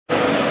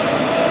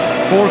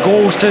4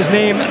 goals to his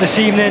name this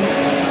evening.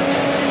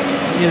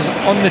 He is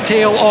on the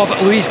tail of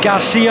Luis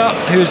Garcia,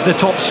 who's the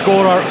top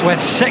scorer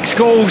with 6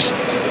 goals.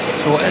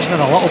 So isn't there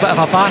a little bit of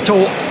a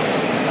battle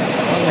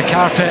on the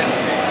carpet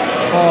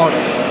for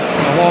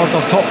the award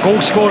of top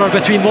goal scorer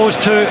between those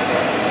two?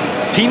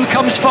 Team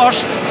comes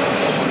first.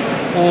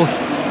 Both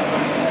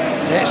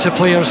sets of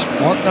players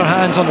want their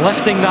hands on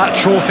lifting that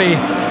trophy.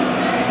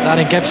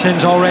 Darren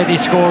Gibson's already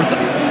scored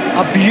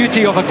a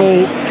beauty of a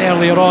goal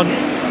earlier on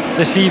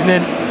this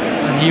evening,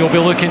 and he'll be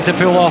looking to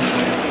pull off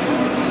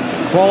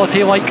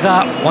quality like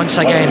that once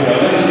again.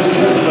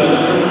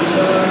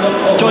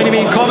 Joining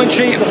me in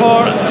commentary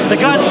for the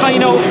grand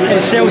final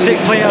is Celtic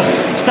player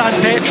Stan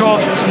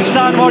Petrov.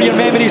 Stan, what are your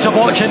memories of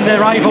watching the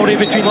rivalry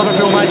between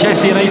Liverpool and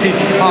Manchester United?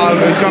 Oh,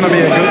 it's going to be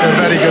a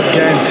very good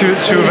game. Two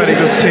very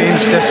good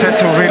teams. They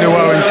settle really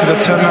well into the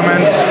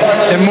tournament.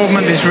 The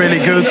movement is really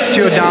good.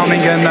 Stuart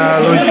Downing and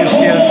Luis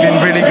Garcia has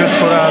been really good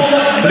for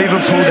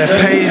Liverpool. Their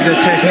pace,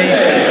 their technique,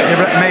 it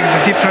makes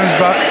the difference.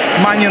 But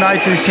Man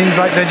United seems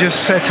like they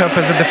just set up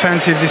as a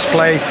defensive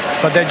display,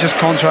 but they're just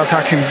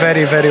counter-attacking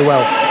very, very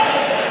well.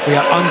 We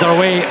are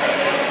underway,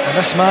 and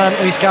this man,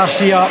 Luis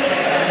Garcia,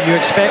 you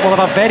expect will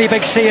have a very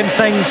big say in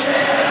things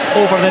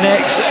over the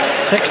next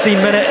 16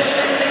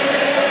 minutes.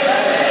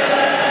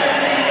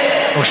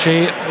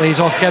 O'Shea lays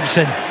off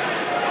Gibson. You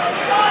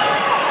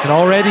can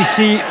already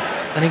see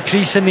an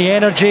increase in the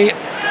energy,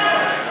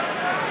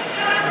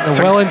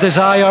 the will and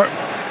desire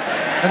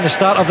in the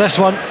start of this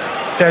one.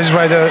 That's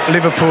why the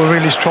Liverpool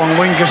really strong.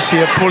 Luis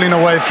Garcia pulling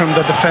away from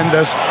the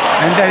defenders,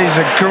 and that is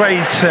a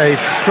great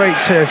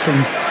save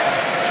from.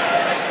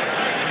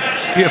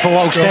 Beautiful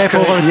little step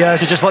over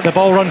to just let the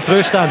ball run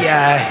through, Stan.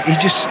 Yeah,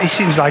 he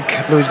seems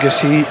like Luis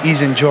Garcia,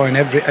 he's enjoying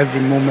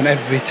every moment,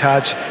 every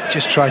touch,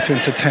 just try to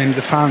entertain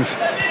the fans.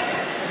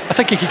 I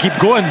think he could keep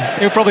going.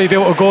 He'll probably be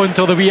able to go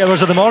until the wee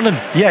hours of the morning.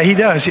 Yeah, he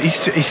does. He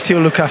still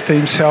looks after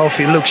himself.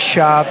 He looks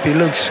sharp.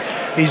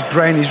 His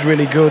brain is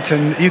really good,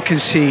 and you can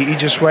see he's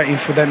just waiting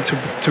for them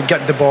to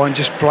get the ball and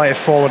just play it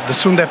forward. The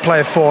sooner they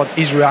play it forward,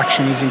 his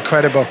reaction is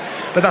incredible.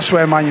 But that's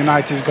where Man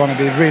United is going to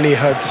be really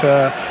hurt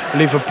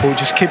Liverpool,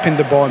 just keeping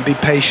the ball and be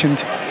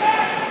patient.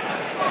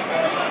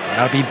 They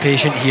are being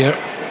patient here.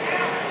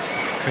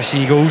 Chris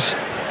Eagles,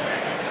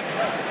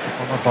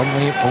 former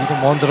Burnley,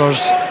 Bolton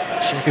Wanderers,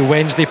 Sheffield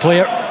Wednesday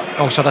player.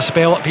 Also had a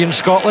spell up here in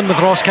Scotland with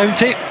Ross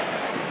County.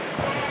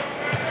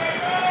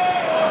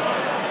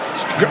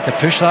 Just trying to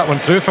push that one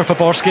through for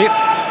Poborski.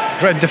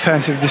 Great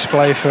defensive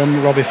display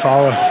from Robbie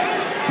Fowler.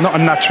 Not a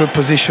natural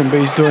position, but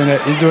he's doing it.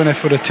 He's doing it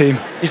for the team.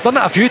 He's done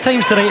it a few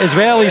times tonight as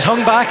well. He's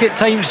hung back at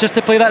times just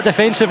to play that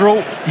defensive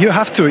role. You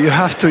have to.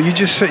 You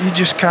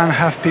just can't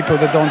have people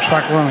that don't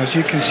track runners.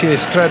 You can see it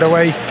straight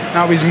away.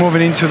 Now he's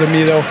moving into the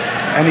middle,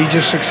 and he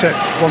just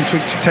wants to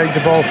take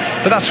the ball.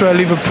 But that's where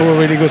Liverpool are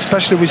really good,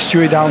 especially with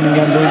Stuart Downing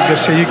and Luis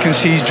Garcia. You can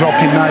see he's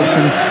dropping nice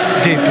and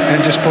deep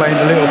and just playing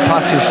the little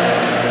passes.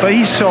 But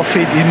he's so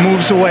fit. He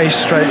moves away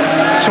straight,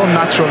 so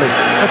naturally.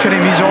 Look at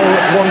him. He's all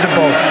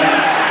wonderful.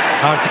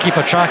 Hard to keep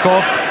a track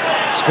of.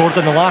 Scored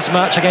in the last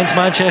match against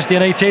Manchester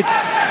United.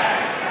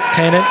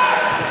 Tennant.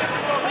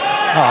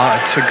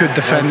 It's a good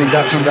defending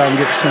that from Darren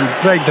Gibson.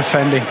 Great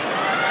defending.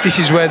 This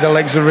is where the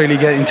legs are really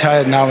getting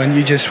tired now, and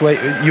you just wait.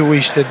 You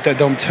wish that they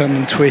don't turn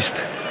and twist.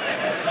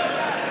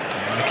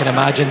 I can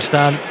imagine,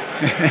 Stan.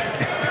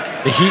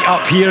 The heat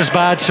up here is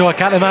bad, so I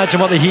can't imagine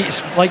what the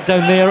heat's like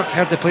down there. I've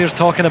heard the players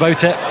talking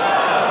about it.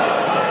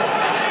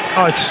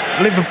 It's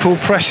Liverpool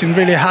pressing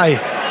really high.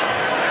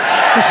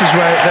 This is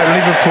where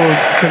Liverpool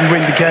can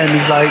win the game.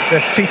 It's like they're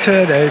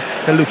fitter, they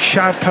look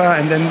sharper,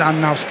 and then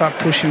now start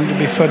pushing a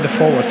bit further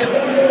forward.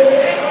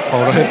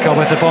 Paul Rahudka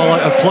with the ball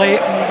out of play.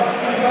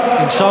 There's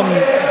been some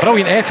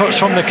brilliant efforts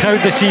from the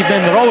crowd this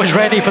evening. They're always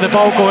ready for the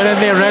ball going in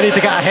there, ready to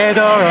get a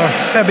header or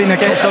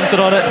get something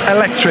on it.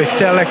 Electric.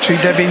 They're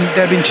electric. They've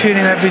been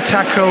tuning every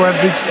tackle,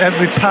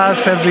 every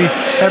pass,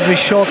 every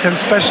shot, and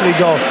especially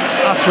goal.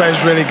 That's where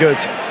it's really good.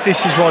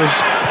 This is what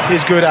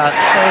he's good at.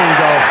 There you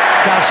go.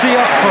 Garcia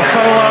for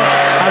Fowler,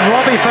 and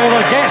Robbie Fowler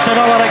gets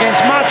another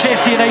against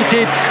Manchester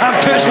United and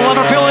puts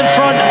Liverpool in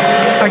front.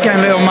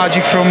 Again, little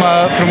magic from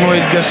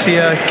Luis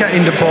Garcia,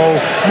 getting the ball,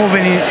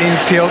 moving in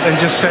field, and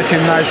just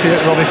setting nicely at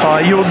Robbie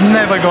Fowler. You're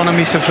never going to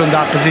miss it from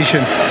that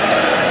position.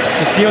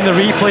 You can see on the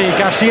replay,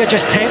 Garcia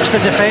just tempts the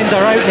defender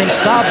out and then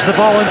stabs the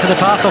ball into the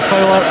path of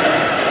Fowler.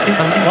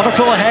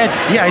 Liverpool ahead.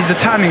 Yeah, it's the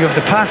timing of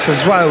the pass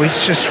as well.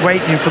 He's just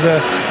waiting for the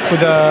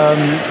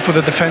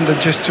defender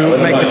just to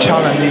make the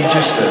challenge. He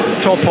just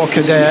top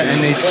pocket there,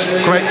 and it's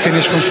great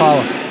finish from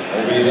Fowler.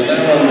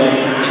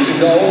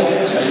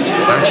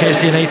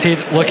 Manchester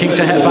United looking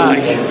to hit back.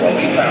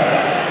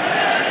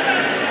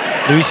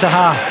 Louis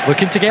Saha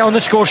looking to get on the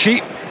score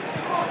sheet.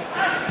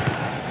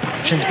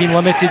 Action's been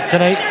limited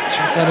tonight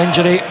due to an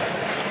injury.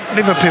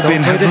 Liverpool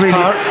been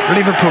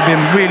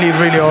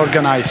really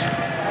organised.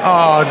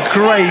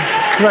 Great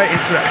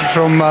interaction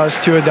from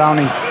Stuart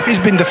Downing. He's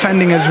been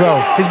defending as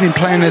well. He's been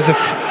playing as a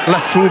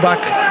left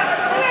fullback.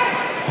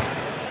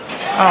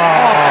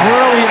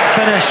 Brilliant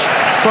finish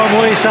from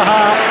Louis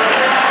Saha.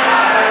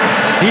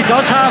 He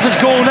does have his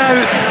goal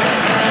now.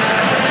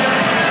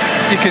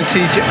 You can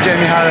see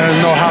Jamie Harrison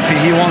not happy.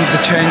 He wants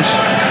the change.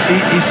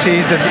 He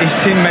sees that his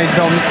teammates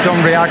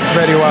don't react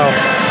very well,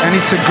 and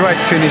it's a great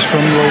finish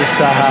from Louis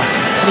Saha.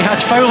 And he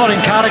has Fowler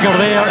and Carragher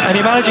there, and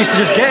he manages to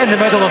just get in the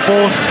middle of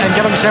both and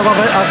give himself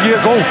a view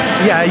at goal.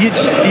 Yeah, you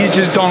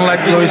just don't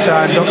let Louis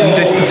Saha in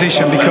this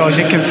position, because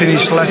he can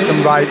finish left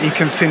and right. He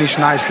can finish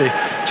nicely.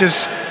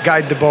 Just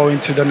guide the ball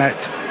into the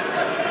net.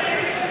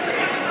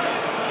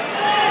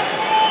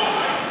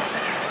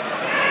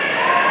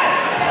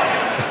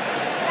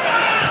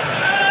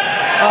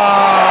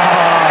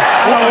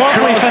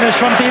 Lovely finish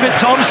from David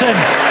Thompson.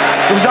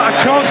 Was that a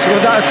cross?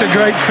 Well, that's a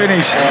great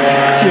finish.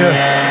 Yeah,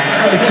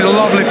 it's a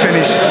lovely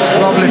finish,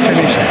 lovely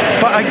finish.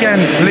 But again,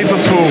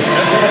 Liverpool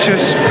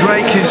just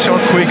break his shot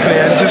quickly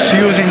and just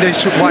using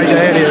these wide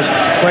areas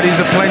where there's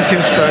plenty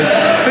of space.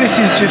 This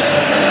is just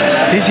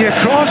easy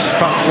cross,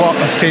 but what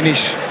a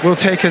finish. We'll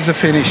take as a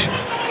finish.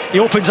 He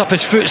opens up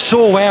his foot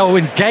so well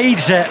and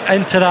guides it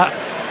into that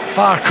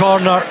far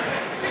corner.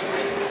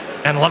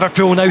 And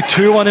Liverpool now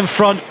 2-1 in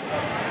front.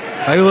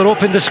 Fowler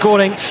opened the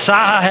scoring,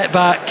 Saha hit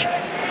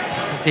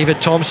back.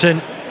 David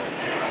Thompson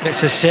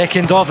gets his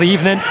second of the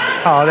evening.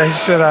 Oh, they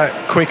said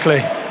that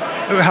quickly.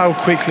 Look how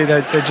quickly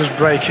they're just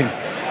breaking.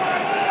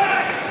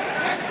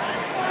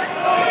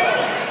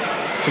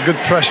 It's a good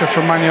pressure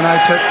from Man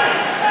United.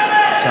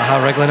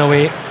 Saha wriggling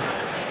away.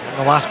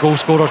 The last goal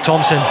scorer,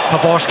 Thompson.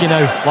 Poborski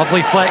now,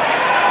 lovely flick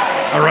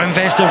around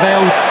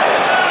Westerveld.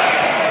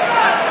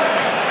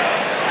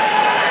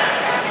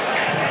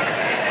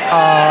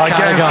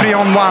 Again,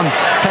 3-on-1.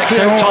 Picks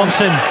out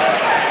Thompson.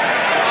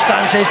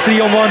 Stan says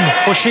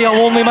 3-on-1. O'Shea a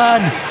lonely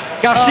man.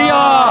 Garcia,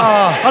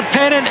 a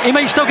pennant. He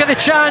might still get the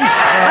chance,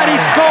 and he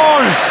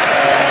scores.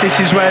 This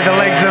is where the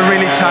legs are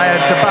really tired.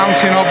 The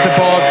bouncing off the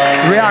board,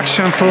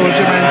 reaction for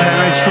Jermaine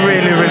Pennant is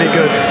really, really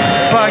good.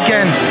 But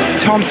again,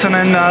 Thompson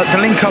and the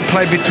link-up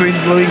play between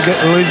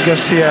Luis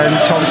Garcia and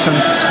Thompson,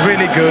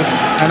 really good.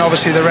 And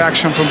obviously the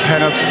reaction from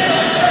Pennant.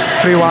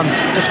 3-1.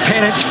 It's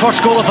Pennant's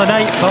first goal of the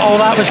night, but all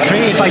that was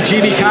created by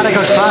Jamie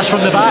Carragher's pass from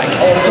the back.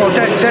 Oh,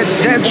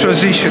 that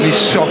transition is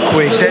so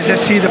quick. They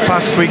see the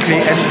pass quickly,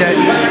 and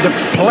the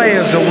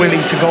players are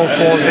willing to go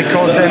forward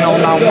because they know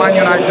now Man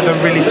United are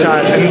really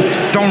tired and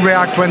don't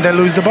react when they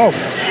lose the ball.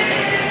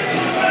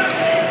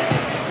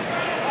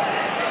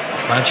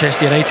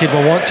 Manchester United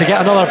will want to get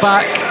another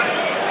back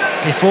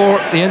before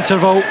the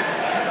interval.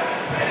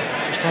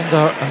 Just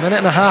under a minute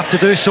and a half to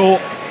do so.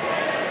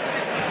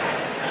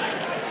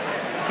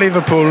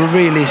 Liverpool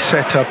really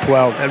set up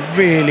well. They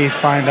really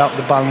find out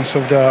the balance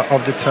of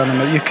the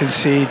tournament. You can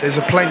see there's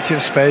plenty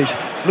of space.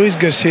 Luis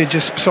Garcia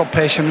just so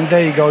patient, and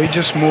there you go. He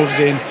just moves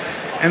in,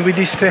 and with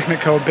his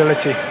technical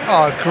ability.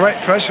 Oh,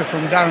 great pressure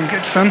from Darren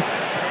Gibson.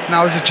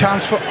 Now there's a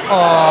chance for.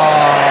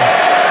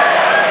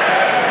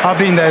 I've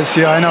been there,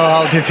 so I know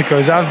how difficult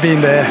it is. I've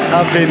been there.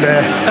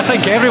 I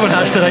think everyone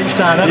has tonight,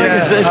 Stan. I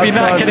think it's been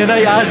that kind of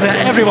night, hasn't it?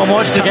 Everyone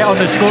wants to get on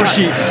the score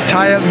sheet.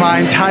 Tired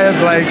mind, tired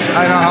legs.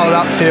 I know how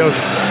that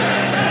feels.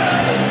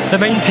 The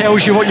mind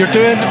tells you what you're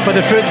doing, but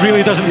the foot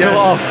really doesn't pull it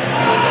off.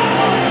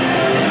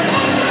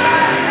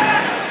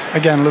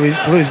 Again,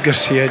 Luis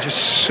Garcia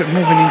just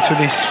moving into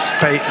this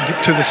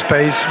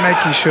space,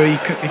 making sure he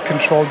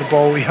controls the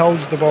ball, he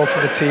holds the ball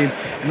for the team,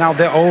 and now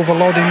they're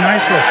overloading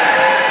nicely.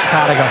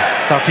 Carragher,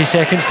 30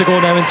 seconds to go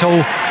now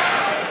until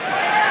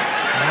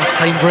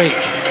half-time break.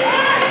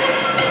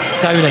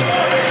 Downing.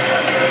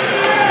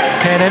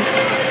 Pennant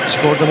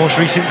scored the most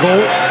recent goal.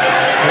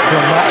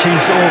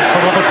 Matches for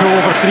Liverpool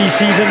over 3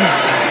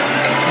 seasons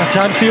at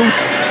Anfield.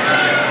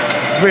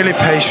 Really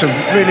patient,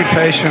 really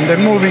patient. They're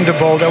moving the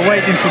ball, they're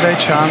waiting for their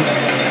chance,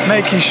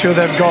 making sure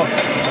they've got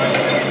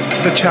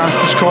the chance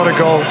to score a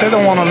goal. They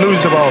don't want to lose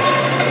the ball,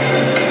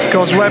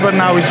 because Weber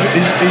now is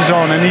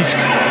on, and he's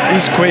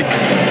quick.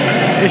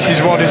 This is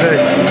what is it.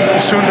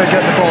 As soon as they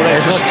get the ball,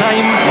 there's no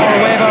time for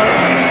Weber.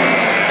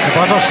 The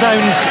buzzer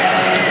sounds.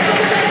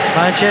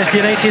 Manchester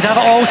United have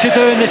it all to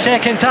do in the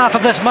second half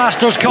of this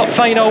Masters Cup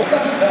final.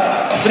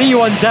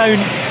 3-1 down.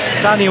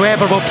 Danny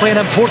Webber will play an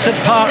important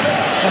part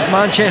if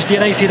Manchester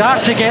United are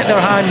to get their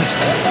hands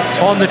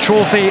on the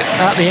trophy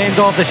at the end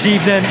of this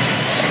evening.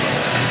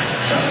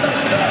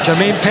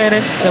 Jermaine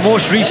Pennant, the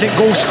most recent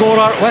goal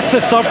scorer, with the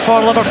third for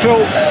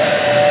Liverpool.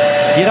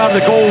 Here are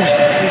the goals.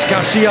 Luis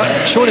Garcia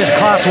showed his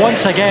class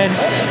once again,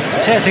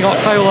 setting up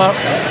Fowler.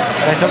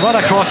 Let it run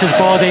across his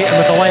body, and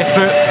with the left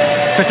foot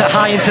put it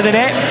high into the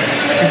net.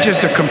 He's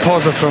just a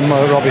composer from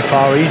Robbie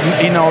Fowler.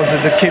 He knows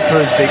that the keeper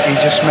is big. He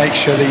just makes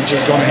sure that he's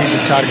just going to hit the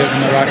target in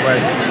the right way.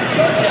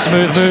 A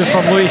smooth move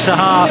from Louis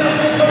Saha,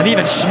 an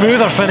even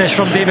smoother finish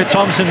from David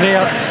Thompson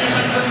there.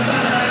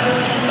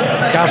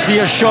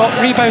 Garcia's shot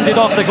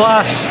rebounded off the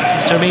glass.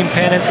 Jermaine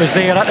Pennant was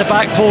there at the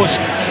back post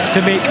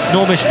to make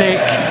no mistake.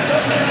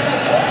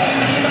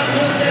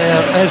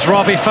 There is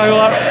Robbie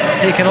Fowler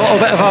taking a little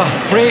bit of a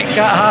break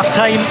at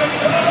half-time.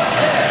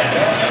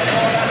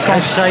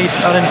 His side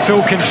are in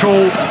full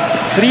control.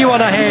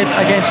 3-1 ahead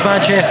against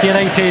Manchester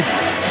United.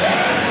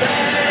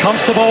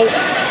 Comfortable,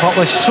 but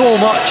with so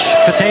much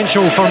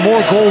potential for more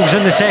goals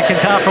in the second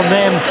half from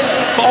them,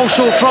 but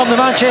also from the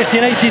Manchester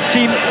United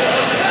team.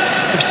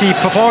 FC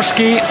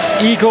Poborski,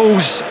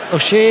 Eagles,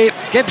 O'Shea,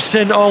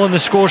 Gibson all on the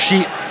score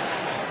sheet.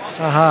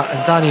 Saha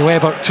and Danny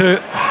Webber too.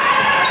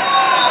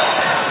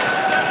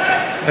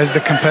 There's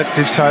the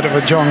competitive side of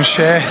a John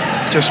O'Shea.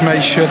 Just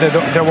make sure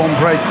they won't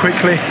break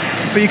quickly.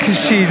 But you can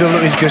see the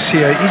Luis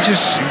Garcia, he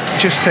just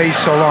stays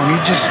so long. He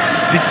just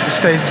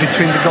stays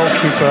between the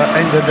goalkeeper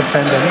and the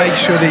defender. Make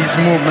sure that his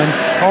movement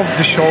of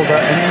the shoulder,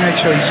 and make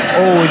sure he's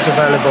always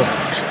available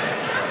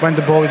when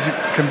the ball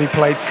can be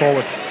played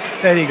forward.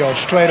 There you go,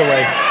 straight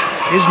away.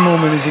 His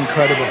movement is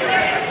incredible.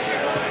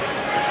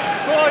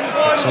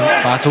 Gibson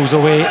battles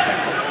away.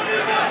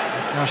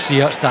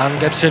 Garcia, it's Dan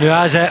Gibson who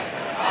has it.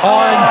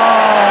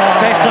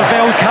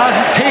 Westerveld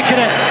hasn't taken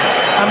it.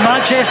 And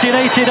Manchester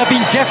United have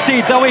been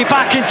gifted away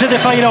back into the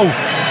final.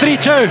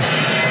 3-2.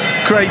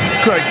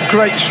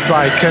 Great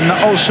strike, and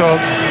also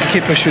the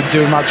keeper should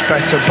do much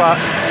better, but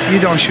you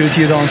don't shoot,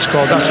 you don't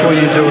score. That's what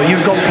you do.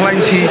 You've got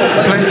plenty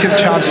of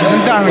chances,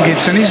 and Darren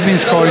Gibson, he's been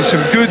scoring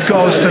some good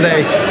goals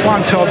today.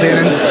 One top in,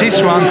 and this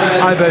one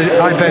I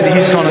bet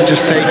he's gonna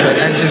just take it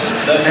and just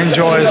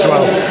enjoy as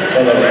well.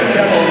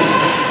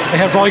 I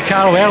heard Roy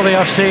Carroll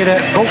earlier say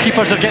that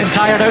goalkeepers are getting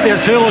tired out there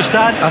too,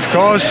 Stan. Of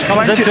course,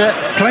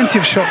 plenty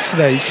of shots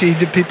today. You see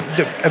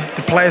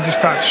the players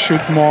start to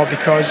shoot more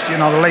because the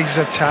legs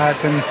are tired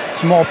and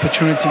there's more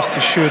opportunities to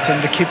shoot,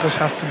 and the keepers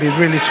has to be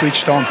really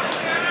switched on.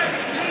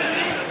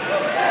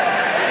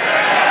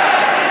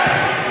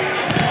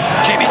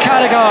 Jamie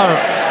Carragher,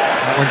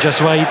 that one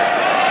just wide.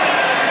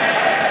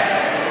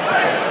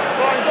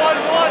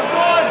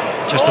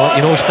 Just to let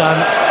you know, Stan,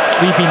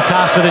 we've been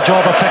tasked with the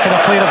job of picking a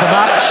player of the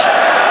match.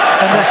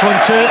 And this one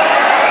too.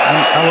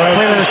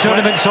 Player of the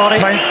tournament, sorry.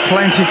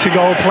 Plenty to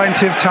go,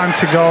 plenty of time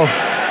to go.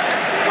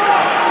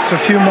 It's a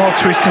few more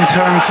twists and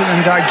turns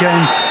in that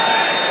game.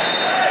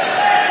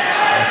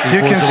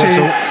 You can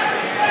see.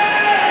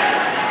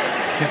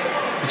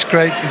 Yeah, it's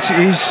great. It's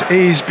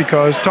easy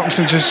because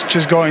Thompson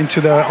just got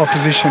into the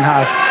opposition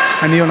half,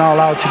 and you're not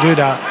allowed to do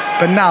that.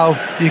 But now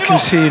you can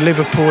see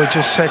Liverpool are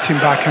just sitting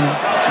back and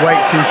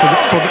waiting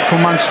for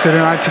Manchester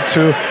United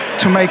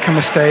to make a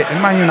mistake,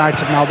 and Man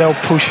United now they'll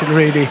push it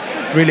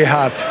really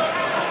hard.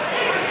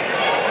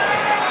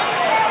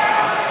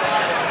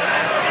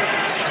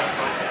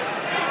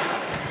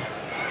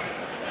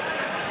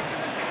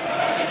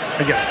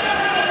 Again,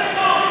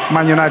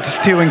 Man United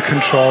still in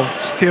control,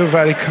 still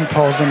very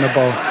composed on the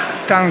ball.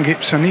 Darren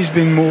Gibson, he's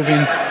been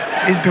moving,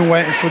 he's been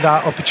waiting for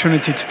that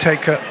opportunity to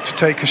take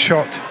a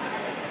shot.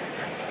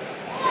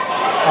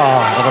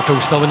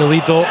 Liverpool still in the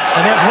lead though,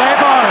 and there's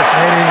Webber.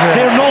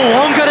 They're no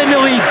longer in the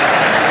lead.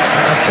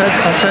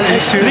 I said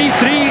it's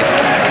 3-3.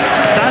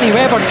 Danny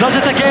Webber does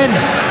it again.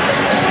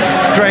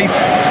 Great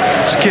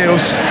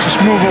skills,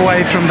 just move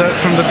away from the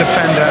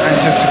defender,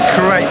 and just a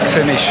great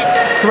finish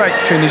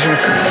in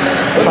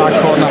the far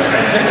corner.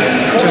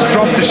 Just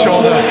drop the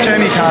shoulder,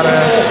 Jamie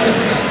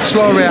Carragher,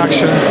 slow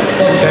reaction,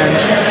 and then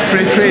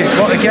 3-3.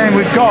 What a game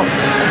we've got.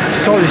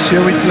 Told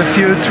you, with a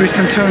few twists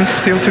and turns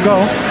still to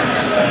go.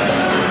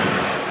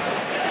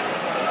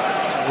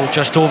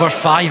 Just over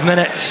 5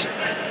 minutes.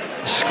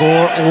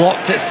 Score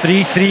locked at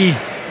 3-3.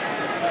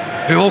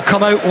 Who will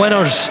come out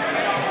winners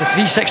of the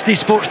 360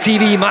 Sports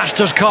TV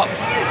Masters Cup?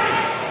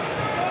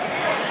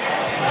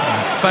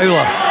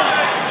 Fowler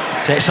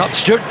sets up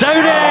Stuart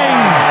Downing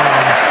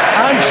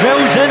and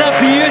drills in a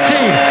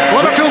beauty.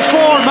 Liverpool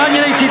 4, Man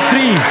United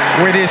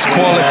 3. With his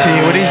quality,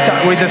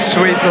 with the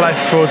sweet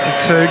left foot,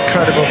 it's an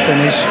incredible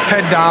finish.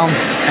 Head down,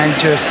 and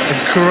just a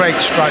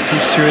great strike from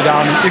Stuart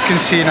Downing. You can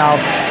see now,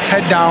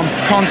 head down,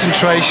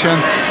 concentration,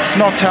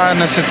 not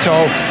tiredness at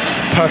all.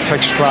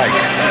 Perfect strike.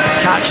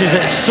 Catches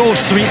it so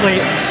sweetly,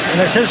 and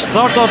it's his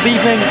third of the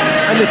evening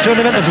in the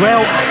tournament as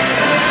well.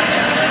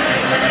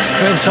 He's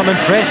putting some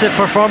impressive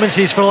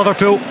performances for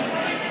Liverpool.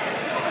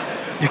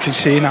 You can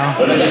see now,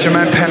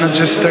 Jermaine Pennant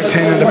just stuck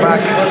in the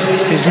back.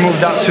 He's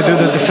moved up to do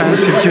the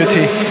defensive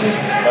duty.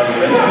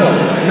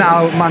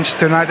 Now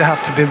Manchester United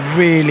have to be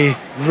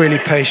really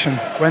patient.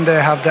 When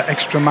they have the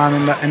extra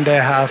man in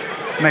their half,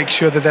 make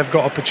sure that they've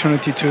got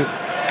opportunity to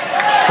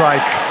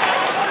strike.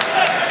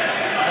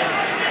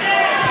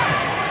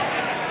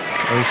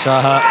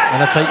 Saha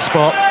in a tight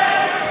spot.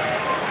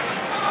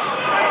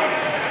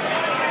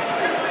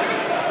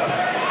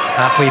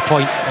 Halfway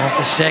point of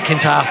the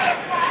second half.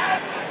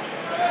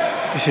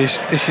 This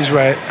is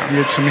where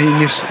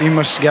he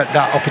must get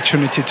that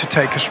opportunity to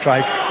take a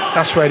strike.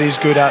 That's where he's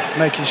good at,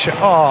 making sure.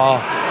 Oh,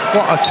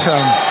 what a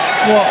turn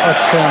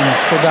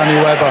for Danny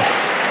Webber.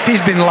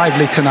 He's been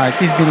lively tonight.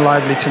 He's been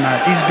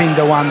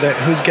the one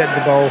who's get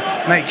the ball,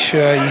 make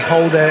sure he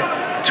hold it,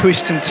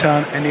 twist and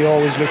turn, and he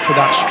always look for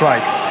that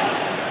strike.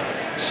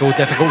 So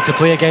difficult to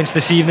play against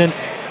this evening.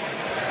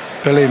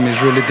 Believe me,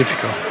 it's really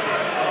difficult.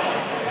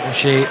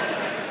 O'Shea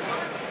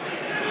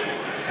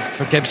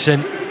for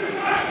Gibson.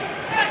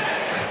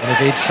 And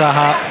evades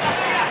Saha.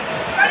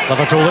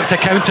 Liverpool look to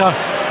counter.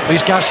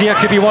 Luis Garcia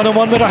could be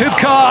one-on-one with a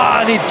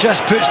hookah, and he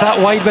just puts that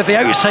wide with the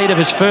outside of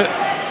his foot.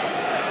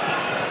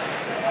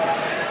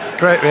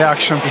 Great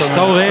reaction. He's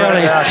still there, and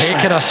he's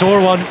taken a sore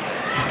one.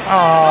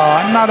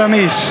 Oh, not a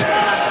miss.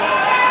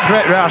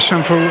 Great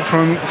reaction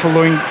from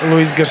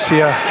Luis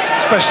Garcia,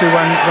 especially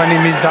when he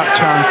missed that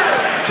chance.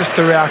 Just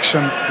a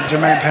reaction.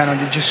 Jermaine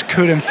Pennant, he just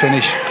couldn't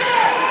finish.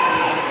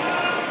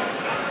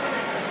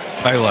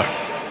 Fowler.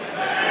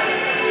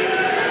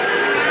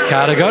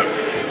 Carragher.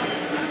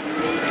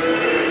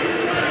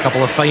 A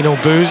couple of final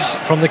boos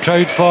from the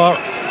crowd for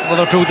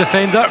Liverpool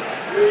defender.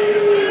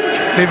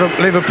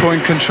 Liverpool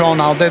in control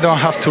now. They don't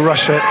have to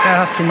rush it. They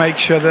have to make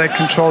sure they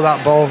control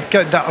that ball,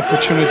 get that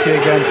opportunity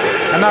again.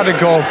 Another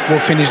goal will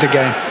finish the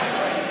game.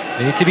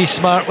 They need to be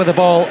smart with the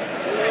ball.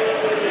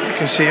 You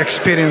can see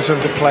experience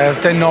of the players.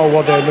 They know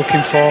what they're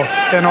looking for.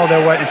 They know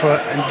they're waiting for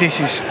it. And this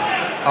is,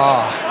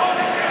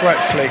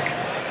 great flick.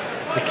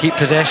 They keep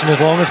possession as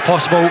long as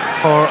possible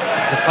for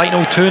the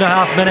final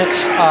 2.5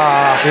 minutes.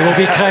 They will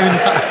be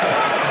crowned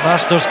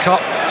Masters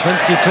Cup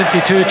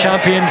 2022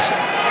 champions.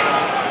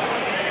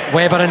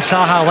 Weber and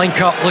Saha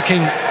link up,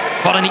 looking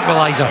for an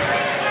equaliser.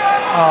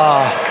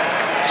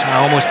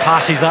 Almost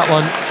passes that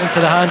one into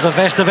the hands of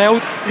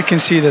Westerveld. You can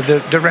see that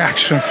the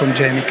reaction from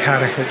Jamie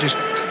Carragher, just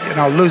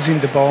losing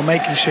the ball,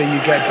 making sure you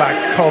get back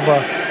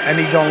cover, and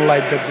he don't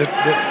let the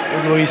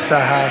Luis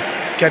Saha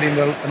getting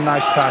a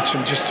nice touch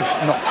and just to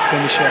not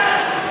finish it.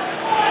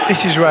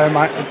 This is where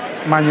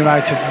Man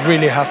United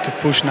really have to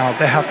push now.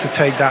 They have to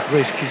take that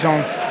risk. It's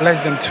on less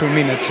than 2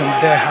 minutes, and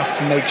they have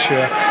to make sure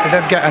that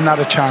they've got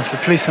another chance,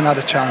 at least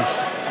another chance.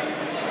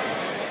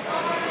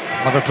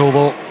 Liverpool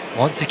will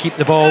want to keep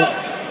the ball.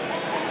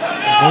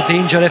 There's no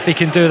danger if they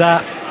can do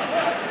that.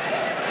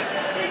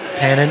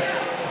 Pennant.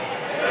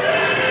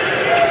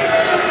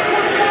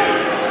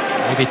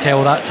 Maybe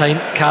tell that time.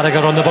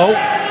 Carragher on the ball.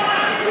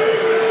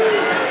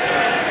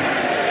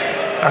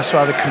 That's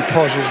why the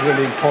composure is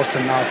really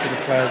important now for the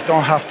players.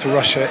 Don't have to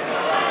rush it.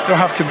 Don't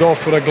have to go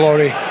for the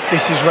glory.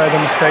 This is where the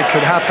mistake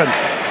could happen.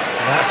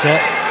 And that's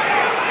it.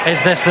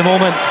 Is this the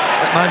moment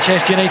at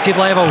Manchester United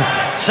level?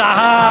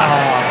 Saha!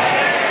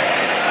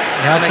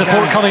 He had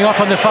support coming up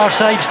on the far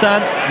side,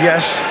 Stan.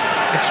 Yes,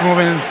 it's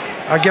moving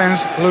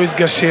against Luis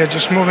Garcia,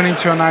 just moving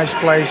into a nice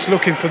place,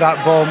 looking for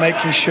that ball,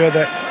 making sure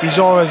that he's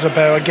always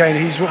about. Again,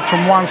 he's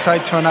from one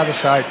side to another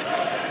side.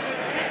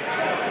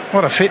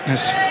 What a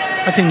fitness.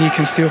 I think he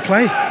can still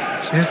play.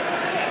 Yeah.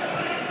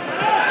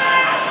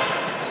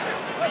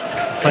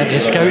 Plenty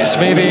of scouts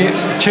maybe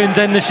tuned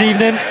in this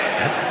evening.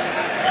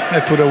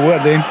 They put a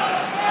word in.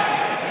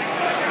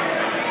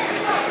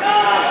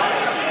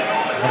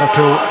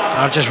 Liverpool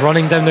are just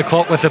running down the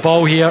clock with the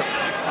ball here.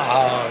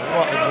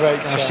 What a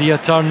great Garcia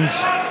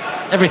turns.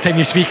 Every time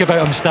you speak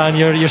about him, Stan,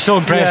 you're so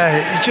impressed.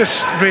 Yeah, he's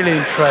just really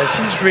impressed.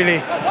 He's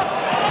really...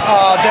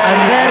 there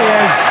he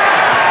is.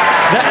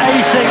 The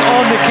icing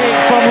on the cake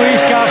from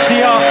Luis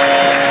Garcia.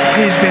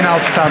 He's been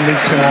outstanding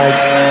tonight.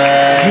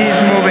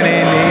 He's moving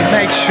in, he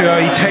makes sure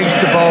he takes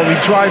the ball, he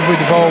drives with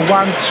the ball,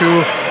 1-2,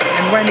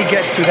 and when he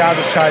gets to the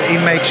other side, he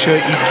makes sure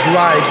he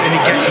drives and he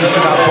gets into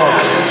that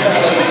box.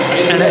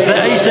 And it's the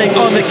icing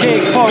on the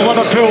cake for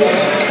Liverpool.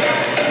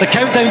 The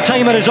countdown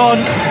timer is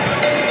on.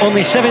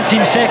 Only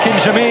 17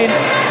 seconds remain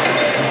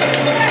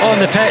on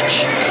the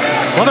pitch.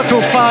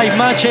 Liverpool 5,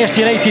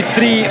 Manchester United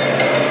 3.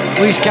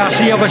 Luis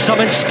Garcia with some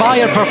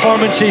inspired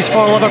performances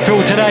for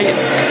Liverpool tonight.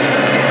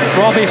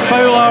 Robbie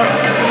Fowler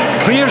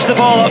clears the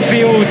ball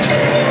upfield.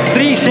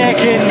 3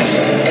 seconds,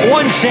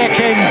 1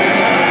 second,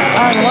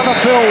 and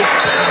Liverpool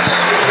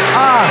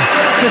are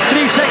the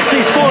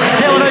 360 Sports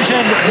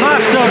Television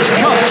Masters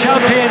Cup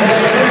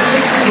champions.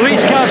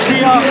 Luis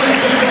Garcia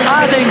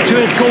adding to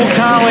his goal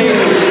tally.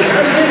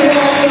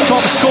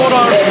 Top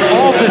scorer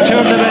of the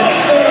tournament.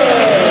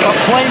 But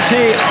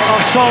plenty of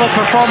solid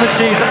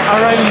performances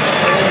around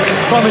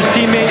from his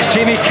teammates.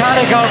 Jamie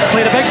Carragher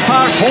played a big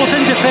part both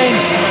in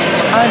defence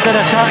and in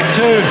attack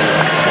too.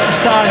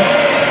 Stan,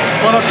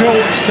 Liverpool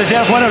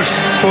deserve winners.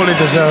 Fully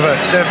deserve it.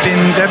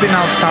 They've been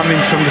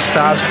outstanding from the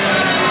start.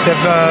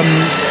 They've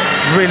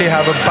really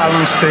have a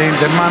balanced team.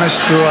 They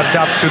managed to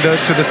adapt to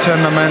the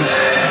tournament.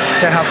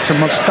 They have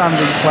some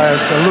outstanding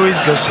players. So Luis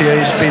Garcia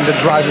has been the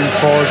driving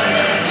force,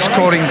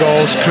 scoring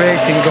goals,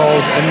 creating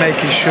goals, and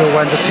making sure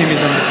when the team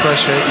is under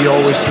pressure, he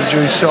always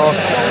produces. So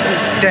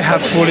they have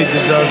fully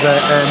deserved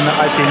it, and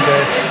I think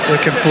they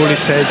can fully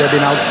say they've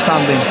been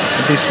outstanding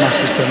in this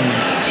Masters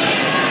tournament.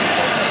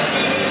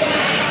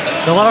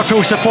 The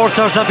Liverpool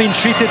supporters have been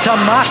treated to a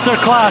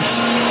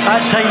masterclass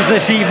at times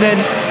this evening.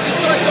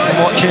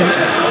 I'm watching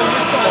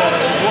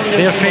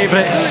their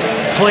favourites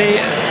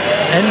play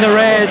in the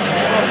red,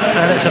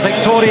 and it's a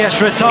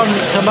victorious return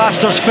to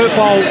Masters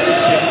football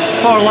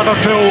for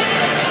Liverpool,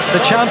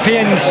 the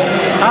champions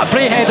at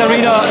Braehead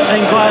Arena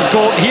in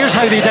Glasgow. Here's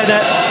how they did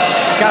it.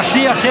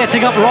 Garcia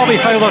setting up Robbie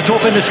Fowler to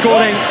open the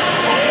scoring.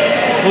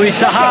 Luis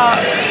Saha,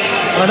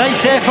 a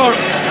nice effort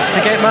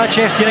to get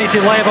Manchester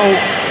United level,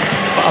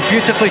 but a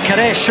beautifully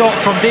caressed shot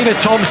from David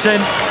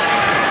Thompson.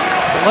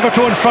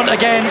 Liverpool in front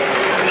again.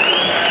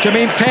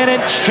 Jermaine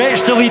Pennant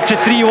stretched the lead to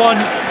 3-1.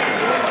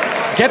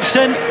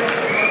 Gibson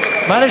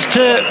managed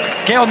to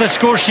get on the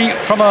score sheet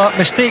from a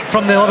mistake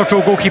from the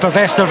Liverpool goalkeeper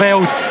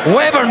Westerveld.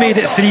 Weber made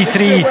it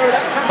 3-3,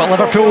 but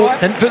Liverpool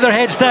didn't put their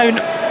heads down.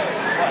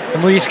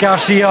 And Luis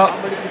Garcia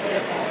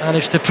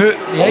managed to put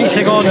the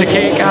icing on the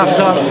cake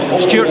after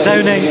Stuart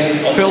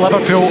Downing put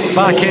Liverpool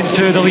back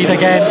into the lead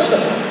again.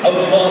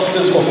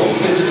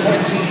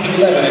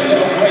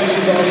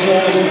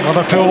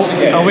 Liverpool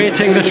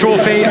awaiting the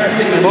trophy.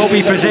 It will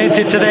be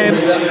presented to them.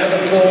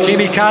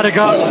 Jamie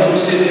Carragher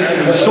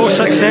was so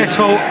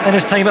successful in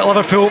his time at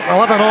Liverpool.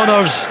 11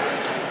 honours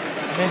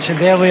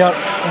mentioned earlier,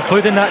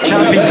 including that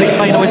Champions League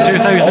final in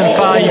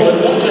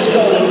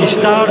 2005. He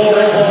starred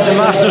in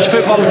Masters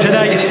football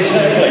tonight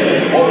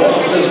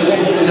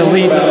to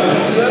lead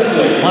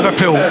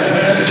Liverpool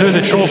to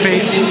the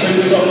trophy,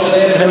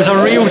 and it was a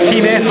real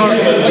team effort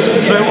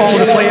throughout all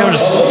the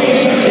players.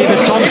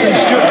 David Thompson,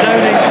 Stuart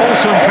Downing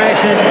also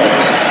impressive,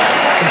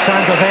 and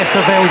Sander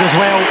Westerveld as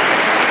well.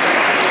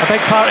 A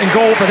big part in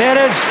goal, but there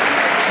is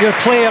your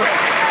player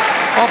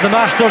of the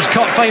Masters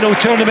Cup final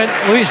tournament,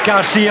 Luis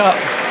Garcia,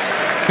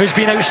 who's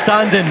been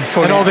outstanding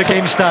in all the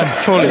games, Stan.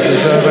 Fully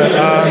deserve it.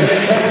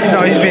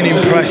 He's been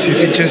impressive.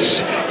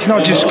 He's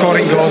not just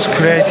scoring goals,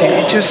 creating.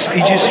 He just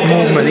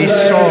movement. He's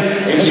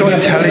so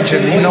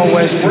intelligent. He knows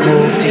where to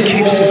move. He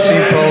keeps it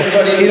simple.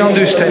 He don't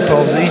do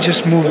step-overs. He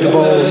just moved the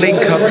ball, link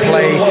up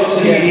play.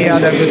 He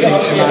had everything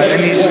tonight,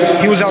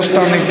 and he was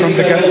outstanding from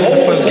the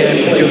first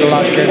game until the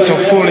last game. So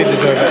fully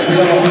deserve it.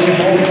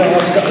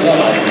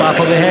 Tap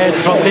on the head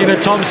from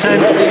David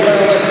Thompson,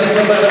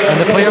 and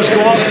the players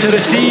go up to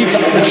receive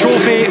the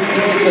trophy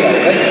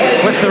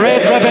with the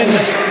red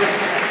ribbons.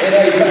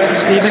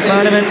 Steve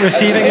McManaman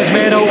receiving his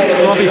medal,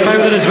 Robbie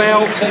Fowler as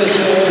well.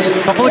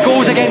 A couple of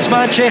goals against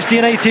Manchester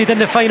United in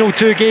the final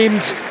two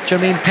games.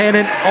 Jermaine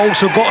Pennant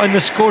also got on the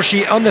score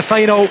sheet on the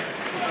final.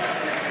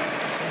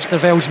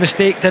 Westerveld's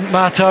mistake didn't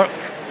matter,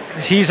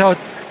 as he's a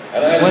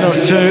winner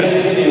too.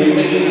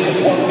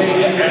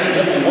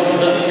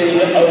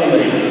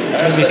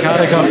 Jamie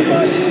Carragher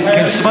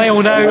can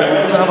smile now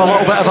and have a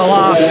little bit of a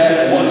laugh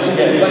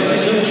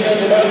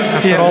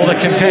after all the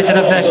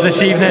competitiveness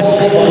this evening.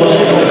 He'll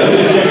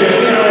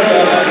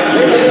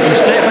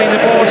step behind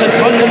the board in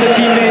front of the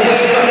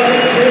teammates.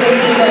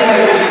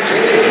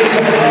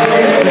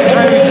 The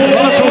crowd,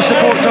 Liverpool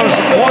supporters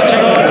watching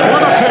on.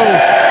 Liverpool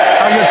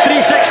are your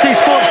 360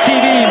 Sports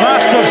TV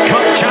Masters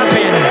Cup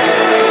champions.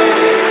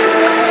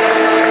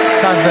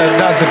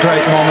 That's the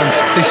great moment.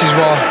 This is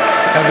what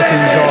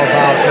everything's all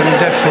about, and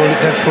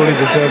they fully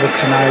deserve it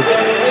tonight.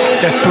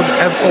 They've put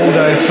all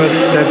their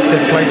efforts,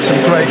 they've played some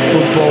great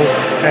football,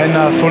 and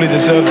fully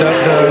deserve the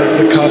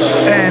cup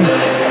and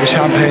the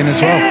champagne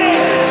as well.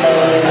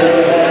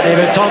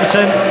 David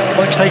Thompson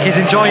looks like he's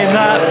enjoying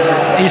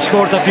that. He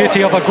scored the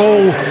beauty of a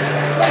goal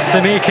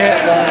to make it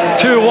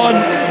 2-1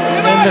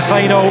 in the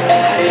final.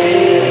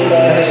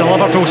 And it's the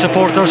Liverpool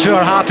supporters who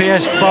are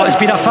happiest, but it's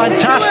been a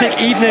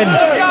fantastic evening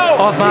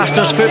of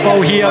Masters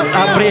football here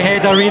at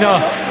Braehead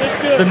Arena.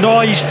 The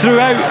noise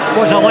throughout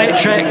was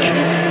electric.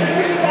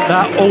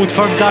 That Old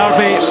Firm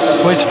derby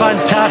was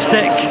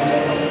fantastic.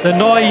 The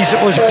noise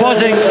was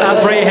buzzing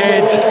at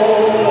Braehead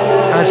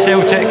as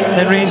Celtic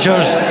and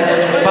Rangers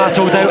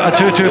battled out a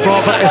 2-2 draw.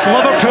 But it's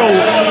Liverpool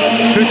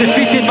who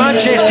defeated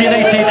Manchester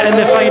United in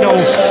the final,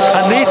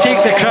 and they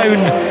take the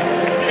crown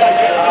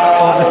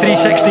of the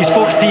 360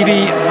 Sports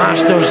TV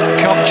Masters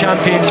Cup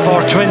champions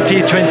for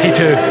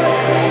 2022.